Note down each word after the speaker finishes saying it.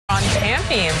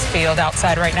Champions Field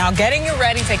outside right now, getting you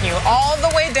ready, taking you all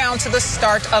the way down to the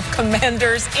start of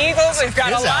Commanders-Eagles. We've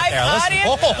got a live audience.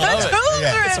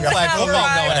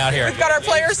 We've got our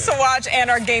players to watch and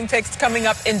our game picks coming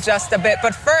up in just a bit.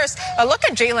 But first, a look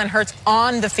at Jalen Hurts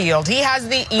on the field. He has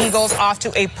the Eagles off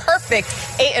to a perfect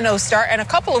 8-0 start. And a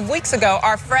couple of weeks ago,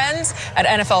 our friends at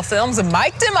NFL Films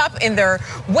mic'd him up in their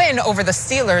win over the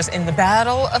Steelers in the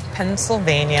Battle of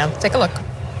Pennsylvania. Take a look.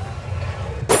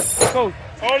 Coach,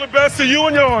 all the best to you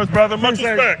and yours, brother. Much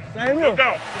respect.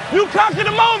 You conquer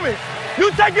the moment. You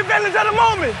take advantage of the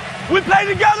moment. We play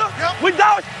together. We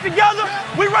dog together.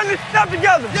 We run this stuff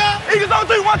together. Eagles on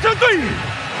 3. 1, 2, 3.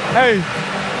 Hey,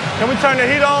 can we turn the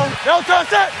heat on? Don't touch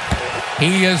that.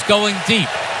 He is going deep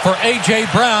for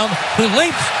A.J. Brown, who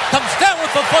leaps, comes down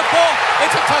with the football.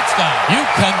 It's a touchdown. You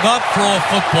cannot throw a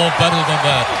football better than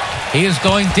that. He is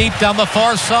going deep down the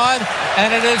far side, and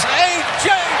it is A.J.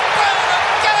 Brown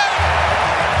again.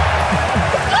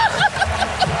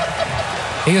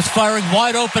 He is firing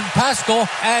wide open Pascal,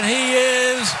 and he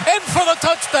is in for the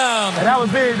touchdown. And that was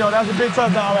big, though. That was a big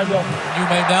touchdown right there. You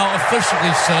may now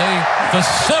officially say the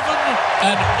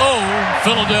 7-0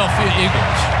 Philadelphia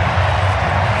Eagles.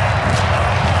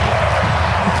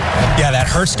 Yeah, that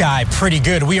Hurts guy, pretty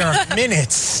good. We are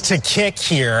minutes to kick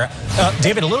here.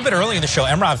 David, a little bit earlier in the show,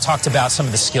 Emrov talked about some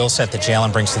of the skill set that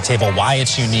Jalen brings to the table, why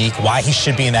it's unique, why he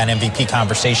should be in that MVP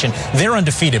conversation. They're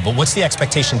undefeated, but what's the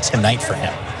expectation tonight for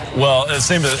him? Well,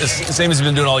 same as he's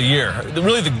been doing all year.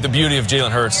 Really, the beauty of Jalen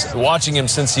Hurts, watching him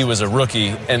since he was a rookie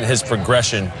and his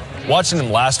progression, watching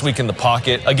him last week in the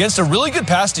pocket against a really good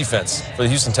pass defense for the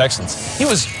Houston Texans, he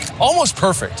was almost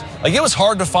perfect. Like, it was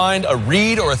hard to find a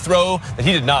read or a throw that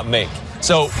he did not make.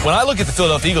 So when I look at the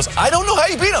Philadelphia Eagles, I don't know how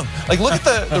you beat them. Like, look at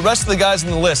the rest of the guys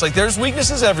in the list. Like, there's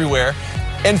weaknesses everywhere,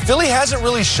 and Philly hasn't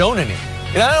really shown any.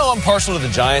 And I know I'm partial to the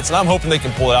Giants, and I'm hoping they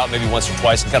can pull it out maybe once or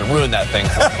twice and kind of ruin that thing.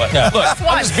 But look,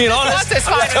 I'm just being honest. I'm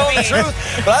just telling the truth.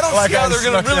 But I don't see how they're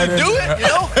going to really do it, you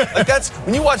know? Like, that's,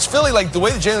 when you watch Philly, like, the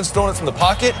way that Jalen's throwing it from the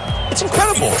pocket, it's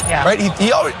incredible, right?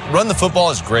 He already run the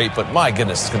football is great, but my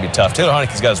goodness, it's going to be tough. Taylor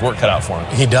Heinicke's got his work cut out for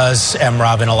him. He does,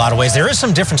 Emrov, in a lot of ways. There is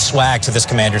some different swag to this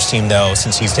Commanders team, though,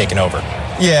 since he's taken over.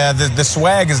 Yeah, the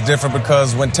swag is different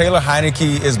because when Taylor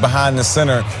Heinicke is behind the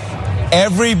center,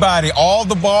 everybody, all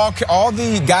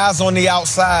the guys on the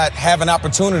outside have an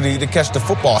opportunity to catch the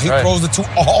football. He throws it to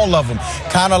all of them.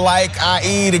 Kind of like,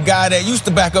 i.e., the guy that used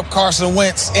to back up Carson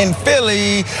Wentz in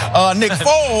Philly, Nick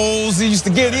Foles. He used to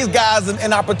give these guys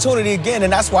an opportunity again,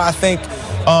 and that's why I think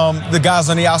the guys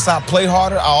on the outside play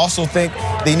harder. I also think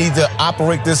they need to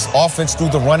operate this offense through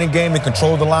the running game and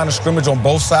control the line of scrimmage on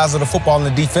both sides of the football.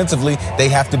 And defensively, they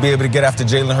have to be able to get after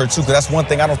Jalen Hurts, too, because that's one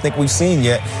thing I don't think we've seen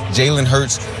yet. Jalen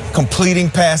Hurts completing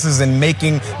passes and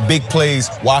making big plays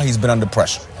while he's been under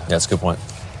pressure. Yeah, that's a good point.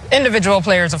 Individual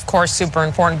players, of course, super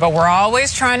important, but we're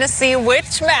always trying to see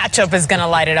which matchup is going to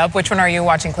light it up. Which one are you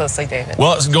watching closely, David?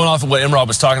 Well, going off of what Emrov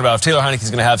was talking about, if Taylor Heinicke's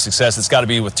going to have success, it's got to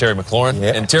be with Terry McLaurin.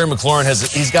 And Terry McLaurin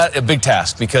he's got a big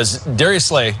task because Darius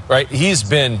Slay, right, he's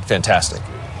been fantastic.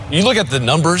 You look at the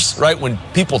numbers, right, when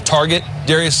people target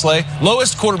Darius Slay,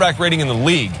 lowest quarterback rating in the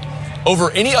league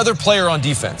over any other player on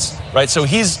defense, right? So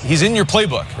he's in your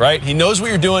playbook, right? He knows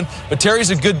what you're doing, but Terry's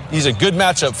a good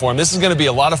matchup for him. This is going to be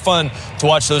a lot of fun to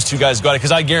watch those two guys go at it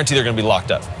because I guarantee they're going to be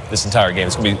locked up this entire game.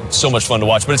 It's going to be so much fun to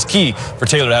watch, but it's key for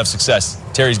Taylor to have success.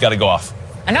 Terry's got to go off.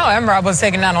 I know Emrov was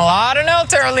taking down a lot of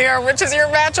notes earlier. Which is your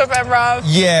matchup, Emrov?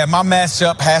 Yeah, my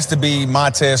matchup has to be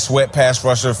Montez Sweat, pass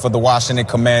rusher for the Washington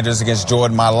Commanders against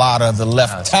Jordan Mailata, the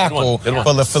left tackle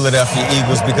for the Philadelphia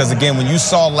Eagles. Because, again, when you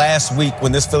saw last week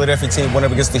when this Philadelphia team went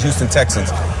up against the Houston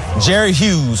Texans, Jerry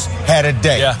Hughes had a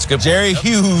day. Yeah, it's good. Jerry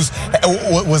Hughes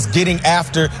was getting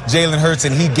after Jalen Hurts,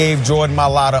 and he gave Jordan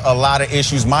Mailata a lot of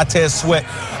issues. Montez Sweat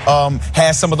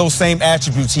has some of those same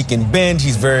attributes. He can bend.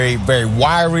 He's very, very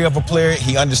wiry of a player.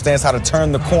 He understands how to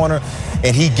turn the corner,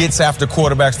 and he gets after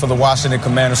quarterbacks for the Washington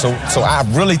Commanders. So I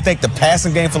really think the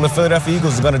passing game for the Philadelphia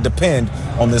Eagles is going to depend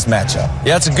on this matchup.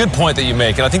 Yeah, it's a good point that you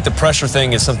make, and I think the pressure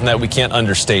thing is something that we can't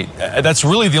understate. That's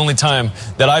really the only time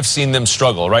that I've seen them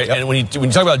struggle, right? And when you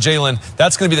talk about Jalen,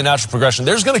 that's going to be the natural progression.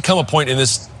 There's going to come a point in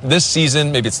this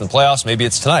season, maybe it's in the playoffs, maybe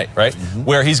it's tonight, right,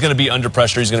 where he's going to be under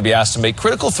pressure. He's going to be asked to make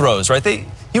critical throws, right?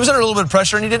 He was under a little bit of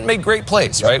pressure, and he didn't make great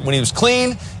plays, right? When he was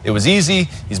clean, it was easy.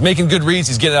 He's making good reads.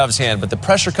 He's getting it out of his hand. But the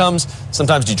pressure comes.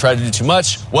 Sometimes you try to do too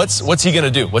much. What's he going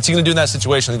to do? What's he going to do in that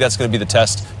situation? I think that's going to be the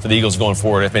test for the Eagles going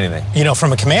forward, if anything. You know,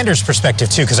 from a Commander's perspective,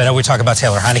 too, because I know we talk about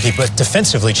Taylor Heinicke, but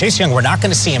defensively, Chase Young, we're not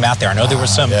going to see him out there. I know there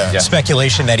was some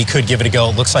speculation that he could give it a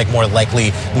go. It looks like more likely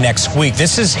next week.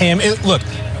 This is him. Look,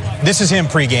 This is him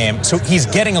pregame, so he's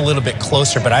getting a little bit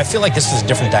closer, but I feel like this is a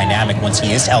different dynamic once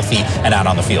he is healthy and out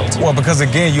on the field. Well, because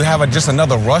again, you have just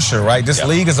another rusher, right? This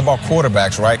league is about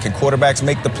quarterbacks, right? Can quarterbacks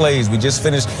make the plays? We just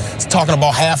finished talking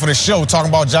about half of the show, talking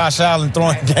about Josh Allen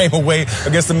throwing the game away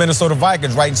against the Minnesota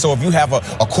Vikings, right? And so if you have a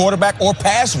quarterback or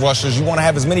pass rushers, you want to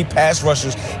have as many pass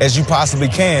rushers as you possibly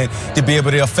can to be able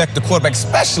to affect the quarterback,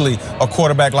 especially a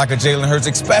quarterback like a Jalen Hurts,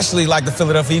 especially like the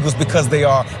Philadelphia Eagles, because they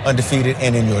are undefeated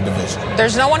and in your division.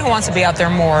 There's no one who wants to be out there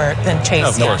more than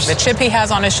Chase Young. The chip he has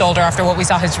on his shoulder after what we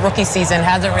saw his rookie season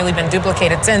hasn't really been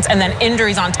duplicated since, and then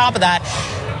injuries on top of that.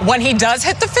 When he does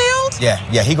hit the field, yeah,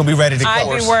 he gonna be ready to go.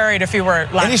 I'd be worried if he were.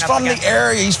 And he's from the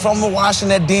area. He's from the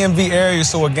Washington DMV area.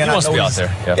 So again, he wants to be out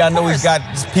there. Yeah, I know he's got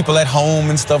people at home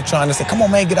and stuff trying to say, "Come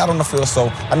on, man, get out on the field." So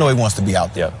I know he wants to be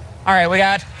out there. All right, we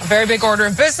got a very big order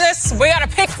of business. We got to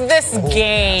pick this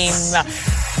game.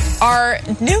 Our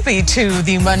newbie to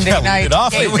the Monday night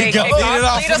game. Lead it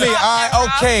off for me. All right,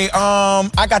 okay.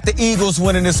 I got the Eagles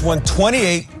winning this one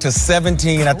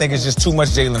 28-17. I think it's just too much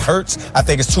Jalen Hurts. I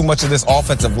think it's too much of this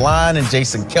offensive line and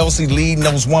Jason Kelce leading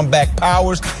those one-back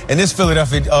powers. And this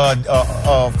Philadelphia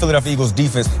Eagles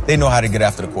defense, they know how to get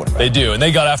after the quarterback. They do, and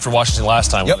they got after Washington last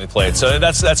time when they played. So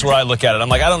that's where I look at it. I'm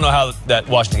like, I don't know how that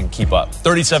Washington can keep up.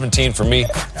 30-17 for me.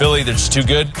 Philly, they're just too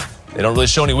good. They don't really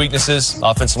show any weaknesses.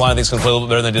 Offensive line, I think, is going to play a little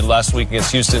bit better than they did last week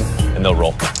against Houston, and they'll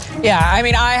roll. Yeah, I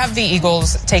mean, I have the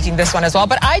Eagles taking this one as well,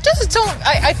 but I just don't.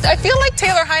 I feel like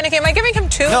Taylor Heinicke. Am I giving him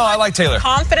too much I like Taylor.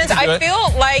 confidence? I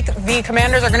feel like the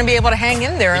Commanders are going to be able to hang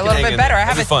in there a little bit better. I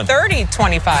have it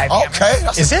 30-25. Okay.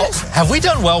 Is it? Have we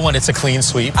done well when it's a clean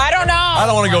sweep? I don't know. I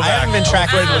don't want to go back. I haven't been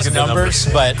tracking those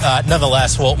numbers, but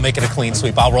nonetheless, we'll make it a clean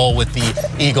sweep. I'll roll with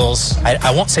the Eagles.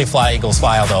 I won't say fly, Eagles,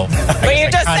 fly, although. But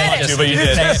you just said it. But you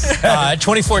did.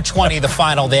 24-20, the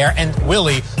final there. And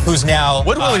Willie, who's now...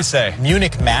 What did Willie say?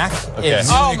 Munich Mac. Okay.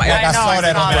 Oh, my God. I saw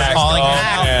that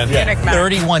on Munich Mac.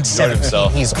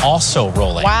 31-17. He's also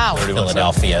rolling. Wow.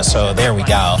 Philadelphia. So there we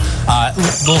go.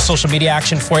 Little social media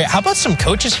action for you. How about some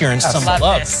coaches here and some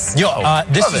love?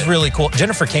 This Is really cool.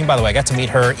 Jennifer King, by the way, I got to meet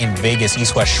her in Vegas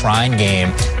East West Shrine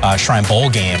Bowl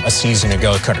game a season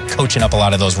ago, coaching up a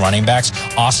lot of those running backs.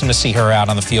 Awesome to see her out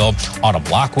on the field. Autumn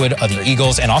Lockwood of the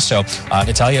Eagles, and also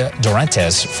Natalia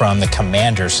Dorentes from the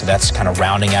Commanders. So that's kind of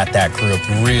rounding out that group.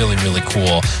 Really, really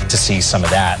cool to see some of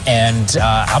that. And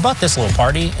how about this little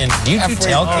party? And do you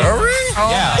tailgate?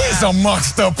 Yeah. He's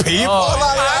amongst the people.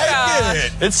 I like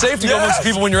it. It's safe to go amongst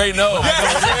people when you're 8-0.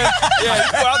 Yeah,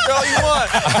 you go out there all you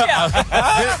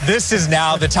want. This is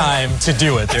now the time to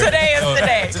do it. Today is the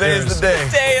day. Today is the day.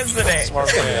 Today is the day.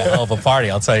 A hell of a party,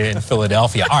 I'll tell you, in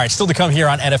Philadelphia. All right, still to come here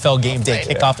on NFL Game Day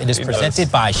Kickoff. It is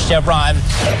presented by Chevron.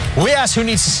 We asked who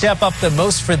needs to step up the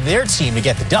most for their team to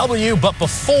get the W, but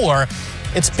before,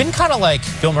 it's been kind of like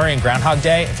Bill Murray and Groundhog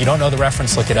Day. If you don't know the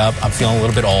reference, look it up. I'm feeling a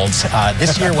little bit old.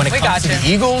 This year, when it comes to the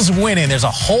Eagles winning, there's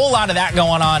a whole lot of that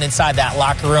going on inside that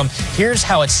locker room. Here's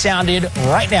how it sounded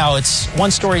right now. It's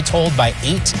one story told by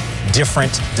 8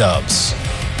 different Dubs.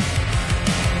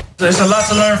 There's a lot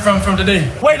to learn from today.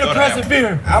 Way to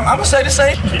persevere. I'm going to say the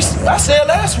same. I said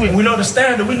last week. We know the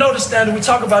standard. We know the standard. We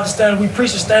talk about the standard. We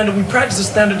preach the standard. We practice the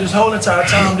standard this whole entire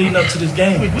time leading up to this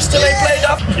game. We still ain't played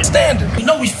off the standard. You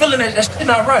know we feeling that. That shit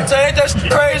not right. So ain't that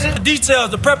shit crazy? The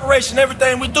details, the preparation,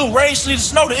 everything we do. Rain, sleet,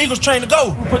 snow, the Eagles train to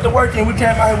go. We put the work in. We came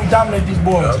out here. We dominate these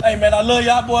boys. Hey, man, I love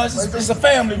y'all boys. It's a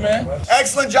family, man.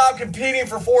 Excellent job competing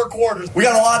for 4 quarters. We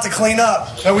got a lot to clean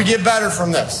up, and we get better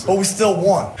from this. But we still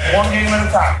won. One game at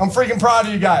a time. I'm freaking proud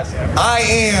of you guys. I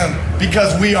am,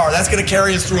 because we are. That's going to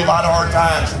carry us through a lot of hard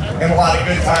times and a lot of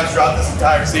good times throughout this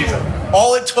entire season.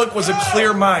 All it took was a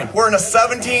clear mind. We're in a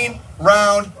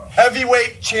 17-round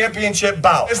heavyweight championship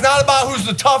bout. It's not about who's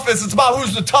the toughest. It's about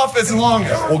who's the toughest and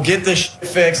longest. We'll get this shit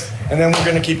fixed, and then we're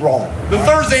going to keep rolling. The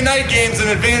Thursday night game's an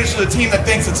advantage to the team that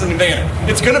thinks it's an advantage.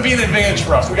 It's going to be an advantage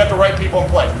for us. We got the right people in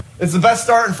play. It's the best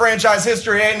start in franchise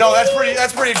history. Hey, no, that's pretty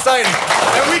exciting.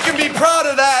 And we can be proud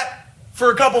of that for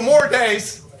a couple more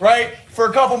days, right? For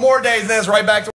a couple more days, and then it's right back to